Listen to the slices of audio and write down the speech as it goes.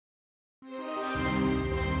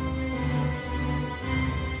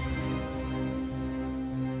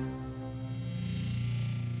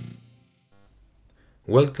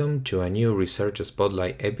Welcome to a new Research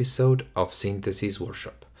Spotlight episode of Synthesis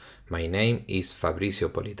Workshop. My name is Fabrizio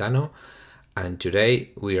Politano, and today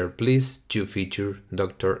we are pleased to feature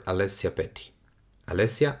Dr. Alessia Petri.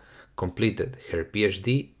 Alessia completed her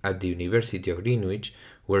PhD at the University of Greenwich,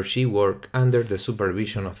 where she worked under the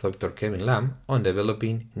supervision of Dr. Kevin Lamb on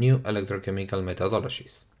developing new electrochemical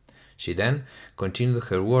methodologies. She then continued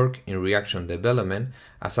her work in reaction development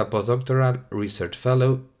as a postdoctoral research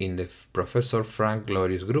fellow in the Professor Frank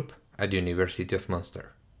Glorius group at the University of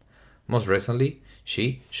Munster. Most recently,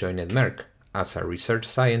 she joined Merck as a research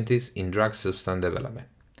scientist in drug substance development.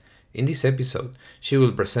 In this episode, she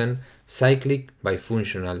will present cyclic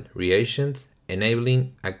bifunctional reagents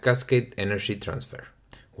enabling a cascade energy transfer,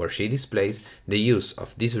 where she displays the use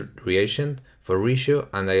of this reagent for ratio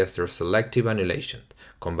and diester selective annihilation,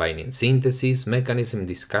 combining synthesis, mechanism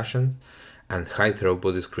discussions, and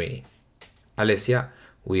high-throughput screening. Alessia,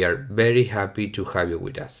 we are very happy to have you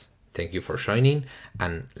with us. Thank you for joining,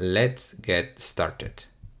 and let's get started.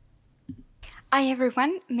 Hi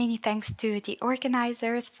everyone, many thanks to the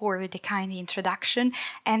organizers for the kind introduction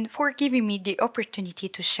and for giving me the opportunity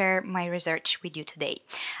to share my research with you today.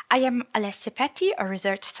 I am Alessia Petri, a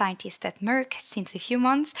research scientist at Merck since a few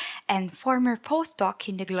months and former postdoc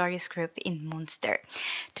in the Glorius group in Munster.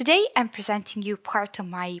 Today I'm presenting you part of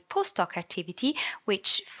my postdoc activity,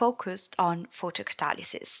 which focused on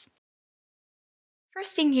photocatalysis.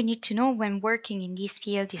 First thing you need to know when working in this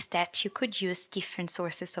field is that you could use different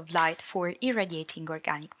sources of light for irradiating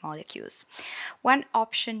organic molecules. One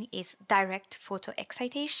option is direct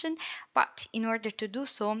photoexcitation, but in order to do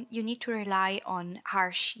so, you need to rely on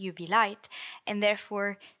harsh UV light, and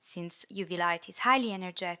therefore, since UV light is highly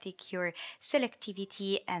energetic, your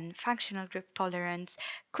selectivity and functional group tolerance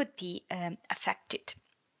could be affected.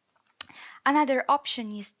 Another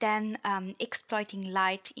option is then exploiting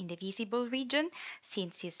light in the visible region.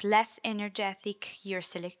 Since it's less energetic, your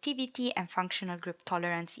selectivity and functional group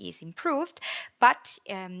tolerance is improved, but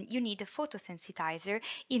you need a photosensitizer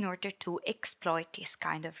in order to exploit this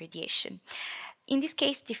kind of radiation. In this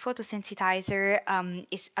case, the photosensitizer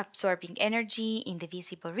is absorbing energy in the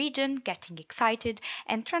visible region, getting excited,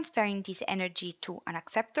 and transferring this energy to an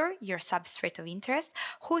acceptor, your substrate of interest,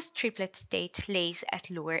 whose triplet state lays at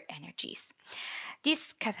lower energies.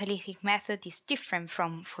 This catalytic method is different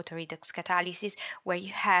from photoredox catalysis, where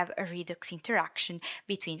you have a redox interaction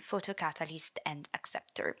between photocatalyst and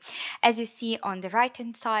acceptor. As you see on the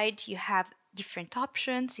right-hand side, you have different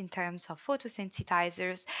options in terms of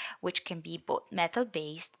photosensitizers, which can be both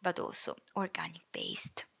metal-based but also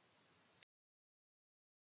organic-based.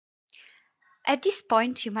 At this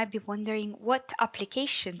point, you might be wondering what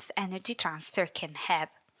applications energy transfer can have.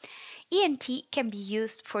 ENT can be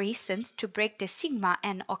used, for instance, to break the sigma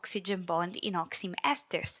and oxygen bond in oxime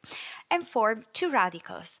esters and form two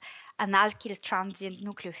radicals, an alkyl transient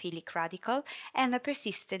nucleophilic radical and a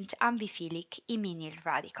persistent ambiphilic iminial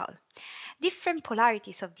radical. Different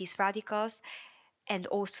polarities of these radicals and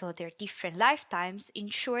also their different lifetimes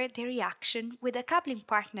ensure the reaction with a coupling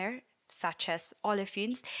partner, such as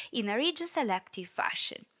olefins, in a regioselective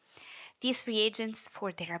fashion. These reagents,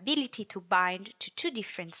 for their ability to bind to two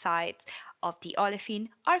different sides of the olefin,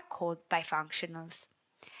 are called bifunctionals.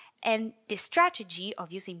 And the strategy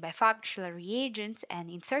of using bifunctional reagents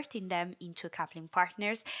and inserting them into coupling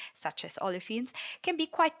partners, such as olefins, can be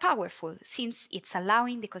quite powerful since it's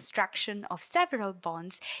allowing the construction of several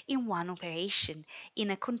bonds in one operation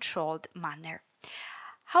in a controlled manner.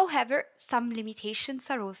 However, some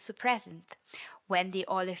limitations are also present. When the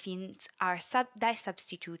olefins are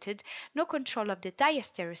disubstituted, no control of the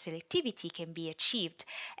diastereoselectivity can be achieved,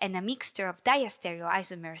 and a mixture of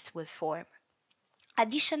diastereoisomers will form.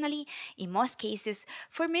 Additionally, in most cases,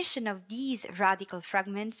 formation of these radical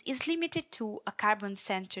fragments is limited to a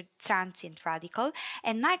carbon-centered transient radical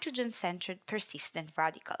and nitrogen-centered persistent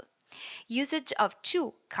radical. Usage of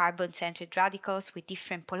two carbon-centered radicals with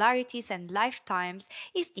different polarities and lifetimes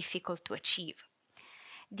is difficult to achieve.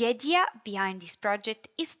 The idea behind this project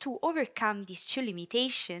is to overcome these two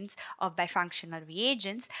limitations of bifunctional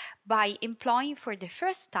reagents by employing for the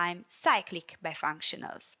first time cyclic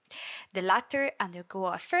bifunctionals. The latter undergo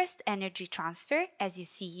a first energy transfer, as you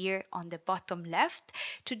see here on the bottom left,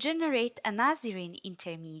 to generate an azyrine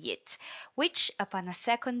intermediate, which upon a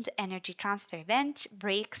second energy transfer event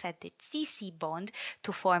breaks at the CC bond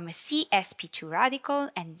to form a CsP2 radical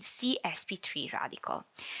and CsP3 radical.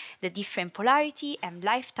 The different polarity and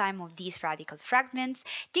lifetime of these radical fragments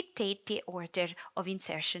dictate the order of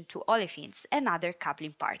insertion to olefins and other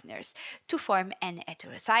coupling partners to form N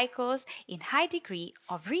heterocycles in high degree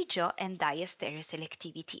of regio and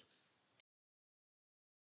diastereoselectivity.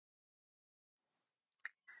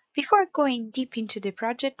 Before going deep into the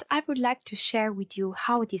project, I would like to share with you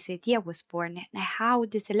how this idea was born and how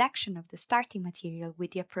the selection of the starting material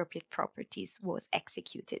with the appropriate properties was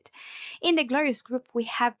executed. In the Glorius group, we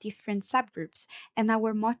have different subgroups, and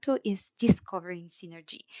our motto is discovering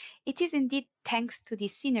synergy. It is indeed thanks to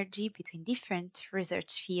this synergy between different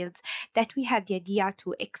research fields that we had the idea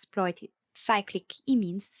to exploit cyclic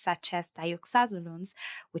imines such as dioxazolones,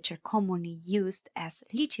 which are commonly used as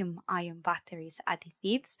lithium-ion batteries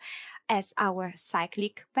additives, as our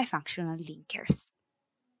cyclic bifunctional linkers.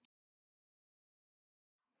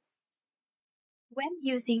 When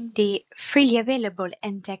using the freely available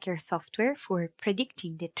Entdecker software for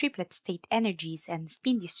predicting the triplet state energies and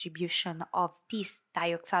spin distribution of this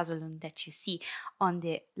dioxazolone that you see on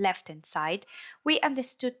the left-hand side, we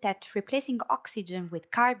understood that replacing oxygen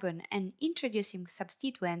with carbon and introducing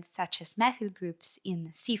substituents such as methyl groups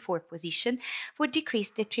in C4 position would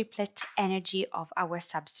decrease the triplet energy of our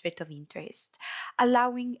substrate of interest,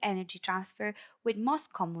 allowing energy transfer with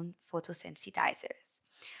most common photosensitizers.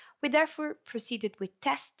 We therefore proceeded with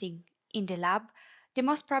testing in the lab the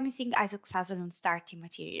most promising isoxazolone starting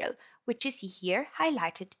material, which you see here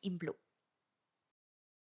highlighted in blue.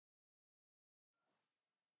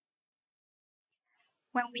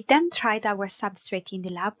 When we then tried our substrate in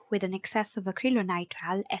the lab with an excess of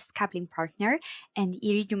acrylonitrile as coupling partner and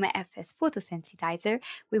iridium F as photosensitizer,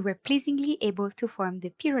 we were pleasingly able to form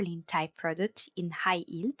the pyrroline type product in high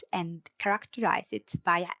yield and characterize it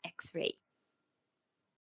via X-ray.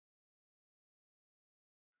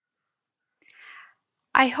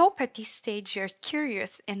 I hope at this stage you're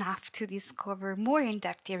curious enough to discover more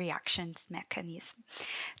in-depth the reactions mechanism.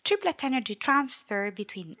 Triplet energy transfer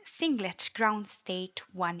between singlet ground state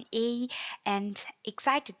 1A and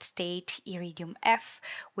excited state iridium F,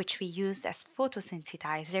 which we use as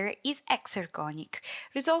photosensitizer, is exergonic,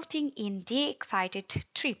 resulting in the excited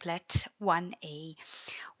triplet 1A,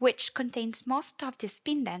 which contains most of the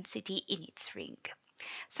spin density in its ring.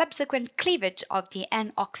 Subsequent cleavage of the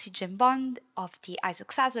N-oxygen bond of the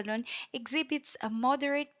isoxazolone exhibits a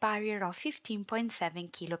moderate barrier of 15.7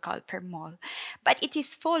 kilocalories per mole, but it is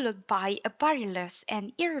followed by a barrierless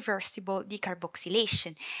and irreversible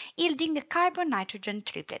decarboxylation, yielding a carbon-nitrogen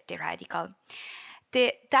triplet diradical.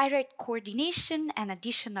 The direct coordination and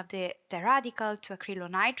addition of the diradical to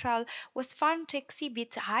acrylonitrile was found to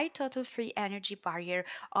exhibit a high total free energy barrier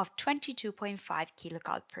of 22.5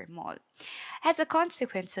 kilocalories per mole. As a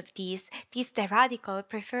consequence of this diradical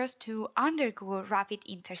prefers to undergo rapid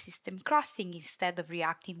intersystem crossing instead of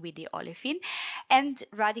reacting with the olefin and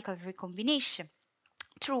radical recombination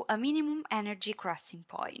through a minimum energy crossing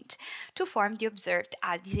point to form the observed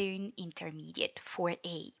azirin intermediate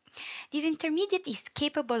 4A. This intermediate is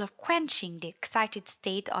capable of quenching the excited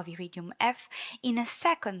state of iridium F in a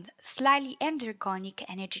second, slightly endergonic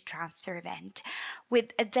energy transfer event,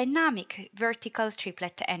 with a dynamic vertical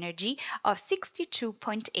triplet energy of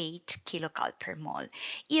 62.8 kilocalories per mole,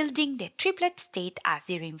 yielding the triplet state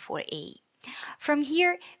azirin 4A. From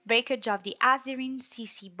here, breakage of the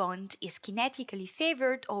azirin-CC bond is kinetically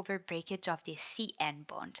favored over breakage of the CN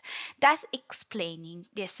bond, thus explaining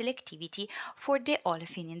the selectivity for the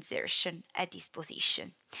olefin insertion at this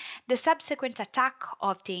position. The subsequent attack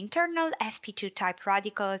of the internal sp2 type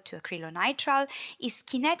radical to acrylonitrile is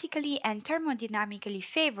kinetically and thermodynamically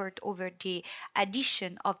favored over the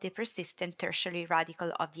addition of the persistent tertiary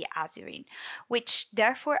radical of the azirin, which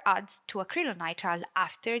therefore adds to acrylonitrile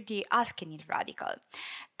after the alkenyl radical,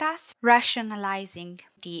 thus rationalizing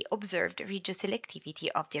the observed regioselectivity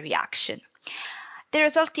of the reaction. The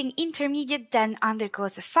resulting intermediate then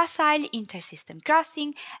undergoes a facile intersystem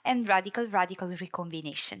crossing and radical-radical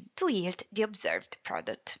recombination to yield the observed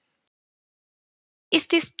product. Is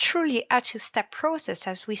this truly a two-step process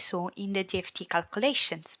as we saw in the DFT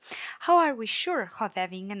calculations? How are we sure of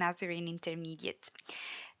having an azirin intermediate?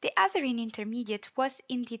 The azirin intermediate was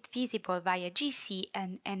indeed visible via GC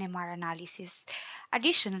and NMR analysis.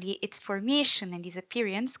 Additionally, its formation and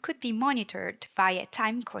disappearance could be monitored via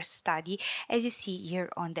time course study, as you see here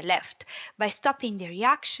on the left, by stopping the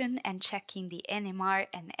reaction and checking the NMR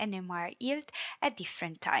and NMR yield at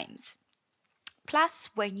different times. Plus,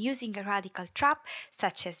 when using a radical trap,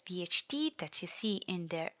 such as BHT that you see in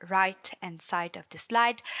the right-hand side of the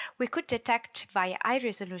slide, we could detect via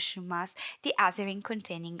high-resolution mass the azirin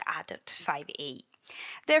containing adduct 5A.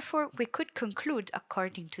 Therefore, we could conclude,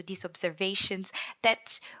 according to these observations,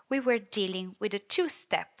 that we were dealing with a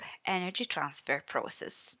two-step energy transfer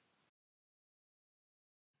process.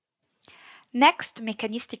 Next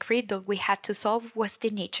mechanistic riddle we had to solve was the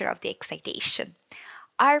nature of the excitation.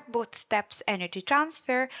 Are both steps energy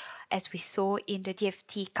transfer, as we saw in the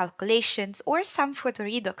DFT calculations, or some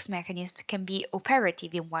photoredox mechanism can be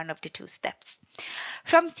operative in one of the two steps?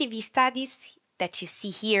 From CV studies that you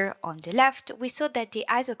see here on the left, we saw that the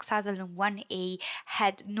isoxazolone 1A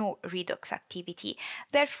had no redox activity,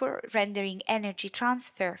 therefore rendering energy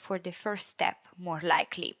transfer for the first step more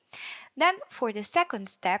likely. Then for the second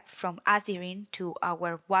step, from azirine to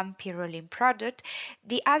our 1-pyrroline product,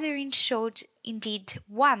 the azirine showed indeed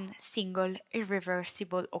one single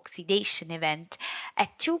irreversible oxidation event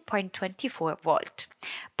at 2.24 volt.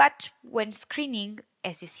 But when screening,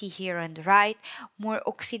 as you see here on the right, more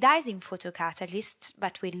oxidizing photocatalysts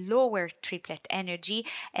but with lower triplet energy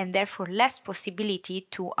and therefore less possibility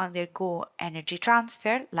to undergo energy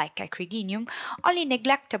transfer, like acridinium, only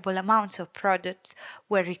neglectable amounts of products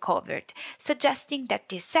were recovered, suggesting that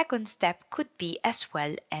the second step could be as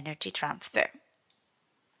well energy transfer.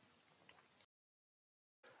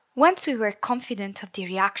 Once we were confident of the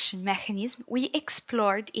reaction mechanism, we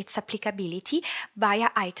explored its applicability via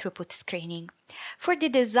high-throughput screening. For the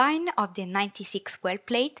design of the 96 well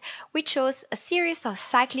plate, we chose a series of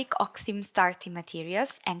cyclic oxime starting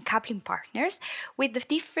materials and coupling partners with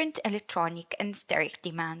different electronic and steric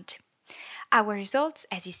demand. Our results,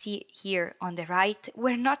 as you see here on the right,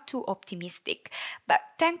 were not too optimistic, but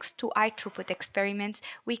thanks to high-throughput experiments,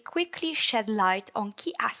 we quickly shed light on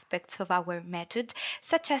key aspects of our method,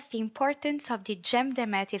 such as the importance of the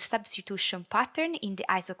Gem-dimethyl substitution pattern in the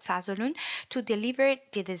isoxazolone to deliver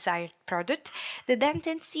the desired product, the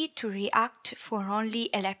tendency to react for only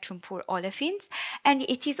electron-poor olefins, and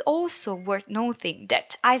it is also worth noting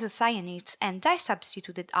that isocyanates and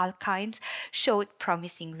disubstituted alkynes showed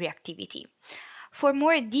promising reactivity. For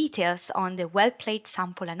more details on the well-plate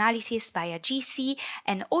sample analysis via GC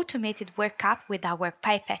and automated workup with our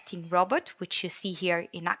pipetting robot, which you see here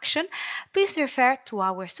in action, please refer to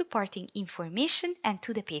our supporting information and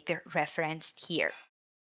to the paper referenced here.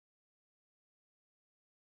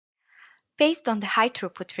 Based on the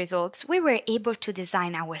high-throughput results, we were able to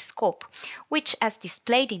design our scope, which, as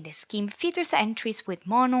displayed in the scheme, features entries with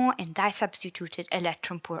mono and disubstituted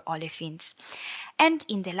electron-poor olefins. And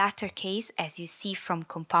in the latter case, as you see from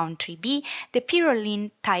compound 3B, the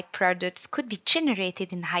pyrroline type products could be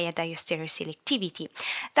generated in higher diastereoselectivity,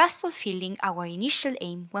 thus fulfilling our initial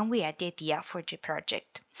aim when we had the idea for the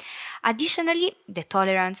project. Additionally, the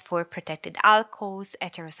tolerance for protected alcohols,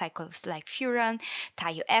 heterocycles like furan,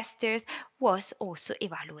 thioesters was also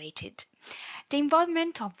evaluated. The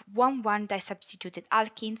involvement of 1,1 disubstituted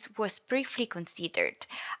alkenes was briefly considered,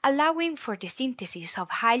 allowing for the synthesis of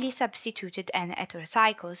highly substituted and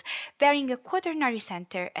heterocycles bearing a quaternary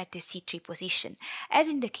center at the C3 position, as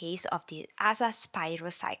in the case of the ASA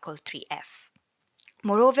spirocycle 3F.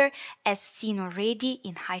 Moreover, as seen already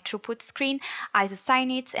in high-throughput screen,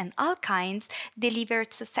 isocyanates and alkynes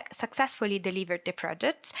successfully delivered the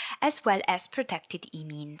products as well as protected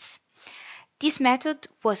imines. This method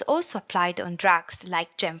was also applied on drugs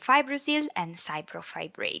like gemfibrozil and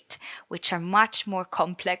cyprofibrate, which are much more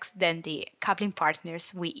complex than the coupling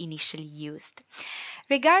partners we initially used.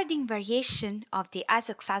 Regarding variation of the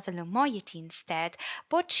isoxazolone moiety instead,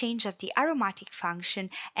 both change of the aromatic function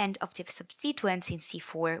and of the substituents in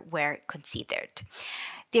C4 were considered.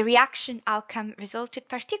 The reaction outcome resulted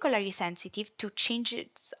particularly sensitive to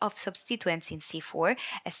changes of substituents in C4,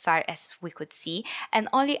 as far as we could see, and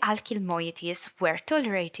only alkyl moieties were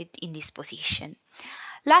tolerated in this position.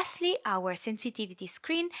 Lastly, our sensitivity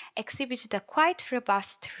screen exhibited a quite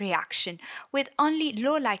robust reaction, with only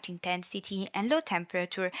low light intensity and low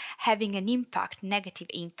temperature having an negative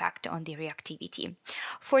impact on the reactivity.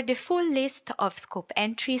 For the full list of scope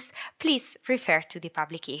entries, please refer to the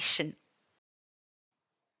publication.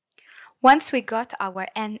 Once we got our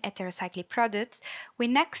N-heterocyclic products, we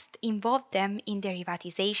next involved them in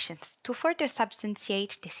derivatizations to further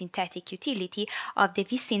substantiate the synthetic utility of the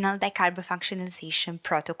vicinal dicarbofunctionalization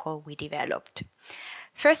protocol we developed.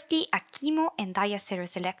 Firstly, a chemo and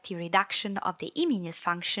diastereoselective reduction of the iminyl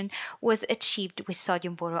function was achieved with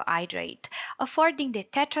sodium borohydrate, affording the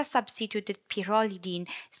tetra-substituted pyrrolidine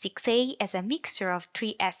 6A as a mixture of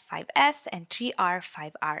 3S5S and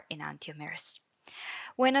 3R5R enantiomers.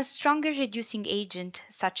 When a stronger reducing agent,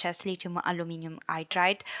 such as lithium aluminium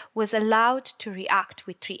hydride, was allowed to react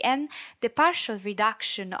with 3N, the partial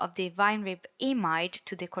reduction of the Weinreb amide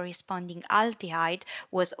to the corresponding aldehyde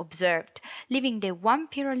was observed, leaving the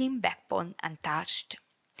 1-pyrroline backbone untouched.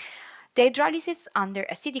 The hydrolysis under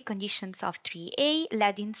acidic conditions of 3A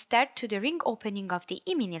led instead to the ring opening of the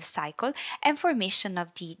iminyl cycle and formation of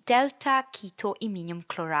the delta-keto iminium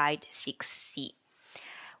chloride 6C.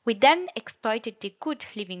 We then exploited the good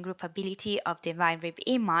leaving group ability of the vinrib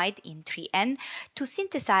amide in 3N to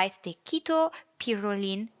synthesize the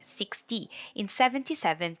keto-pyrroline 6D in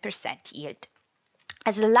 77% yield.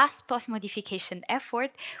 As a last post-modification effort,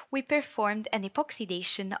 we performed an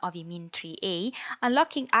epoxidation of imine 3A,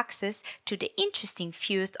 unlocking access to the interesting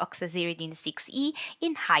fused oxaziridine 6E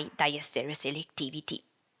in high diastereoselectivity.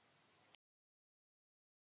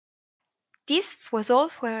 This was all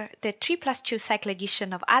for the 3+2 cycle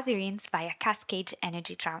addition of azerines via Cascade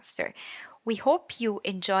energy transfer. We hope you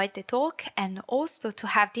enjoyed the talk and also to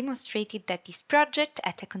have demonstrated that this project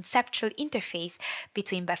at a conceptual interface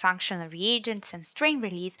between bifunctional reagents and strain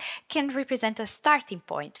release can represent a starting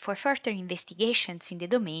point for further investigations in the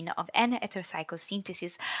domain of N-heterocycle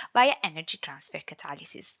synthesis via energy transfer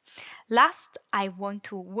catalysis. Last, I want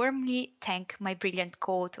to warmly thank my brilliant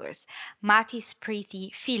co-authors, Matis,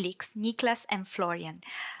 Petti, Felix, Niklas and Florian.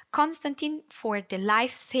 Konstantin for the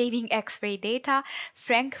life-saving X-ray data,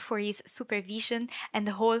 Frank for his supervision, and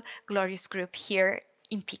the whole Glorius group here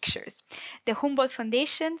in pictures. The Humboldt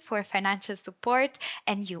Foundation for financial support,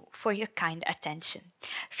 and you for your kind attention.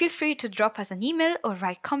 Feel free to drop us an email or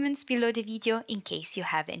write comments below the video in case you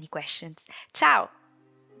have any questions. Ciao!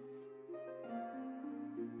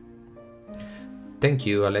 Thank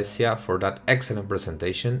you, Alessia, for that excellent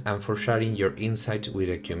presentation and for sharing your insights with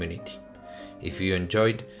the community. If you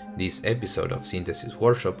enjoyed this episode of Synthesis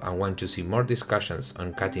Workshop and want to see more discussions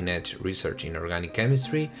on cutting-edge research in organic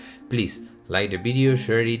chemistry, please like the video,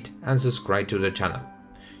 share it, and subscribe to the channel.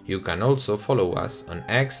 You can also follow us on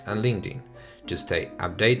X and LinkedIn to stay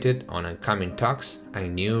updated on upcoming talks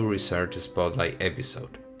and new Research Spotlight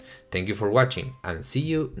episode. Thank you for watching and see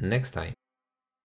you next time.